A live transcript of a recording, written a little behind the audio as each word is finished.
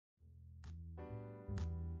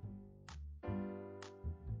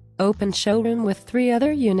open showroom with 3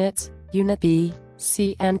 other units. Unit B,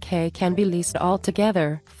 C and K can be leased all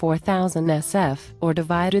together, 4,000 SF, or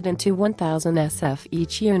divided into 1,000 SF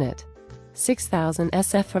each unit. 6,000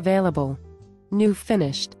 SF available. New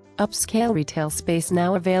finished, upscale retail space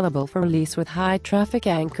now available for lease with high-traffic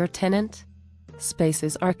anchor tenant.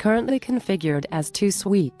 Spaces are currently configured as 2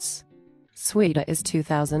 suites. Suite A is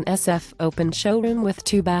 2,000 SF open showroom with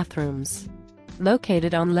 2 bathrooms.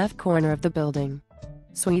 Located on left corner of the building.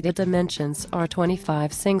 Suite A dimensions are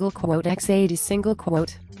 25 x 80 .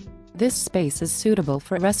 This space is suitable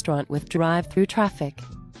for restaurant with drive-through traffic.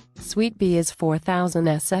 Suite B is 4,000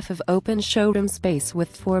 SF of open showroom space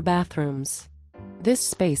with 4 bathrooms. This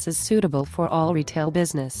space is suitable for all retail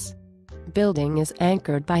business. Building is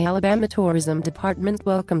anchored by Alabama Tourism Department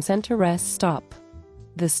Welcome Center Rest Stop.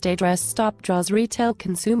 The state rest stop draws retail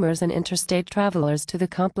consumers and interstate travelers to the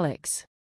complex.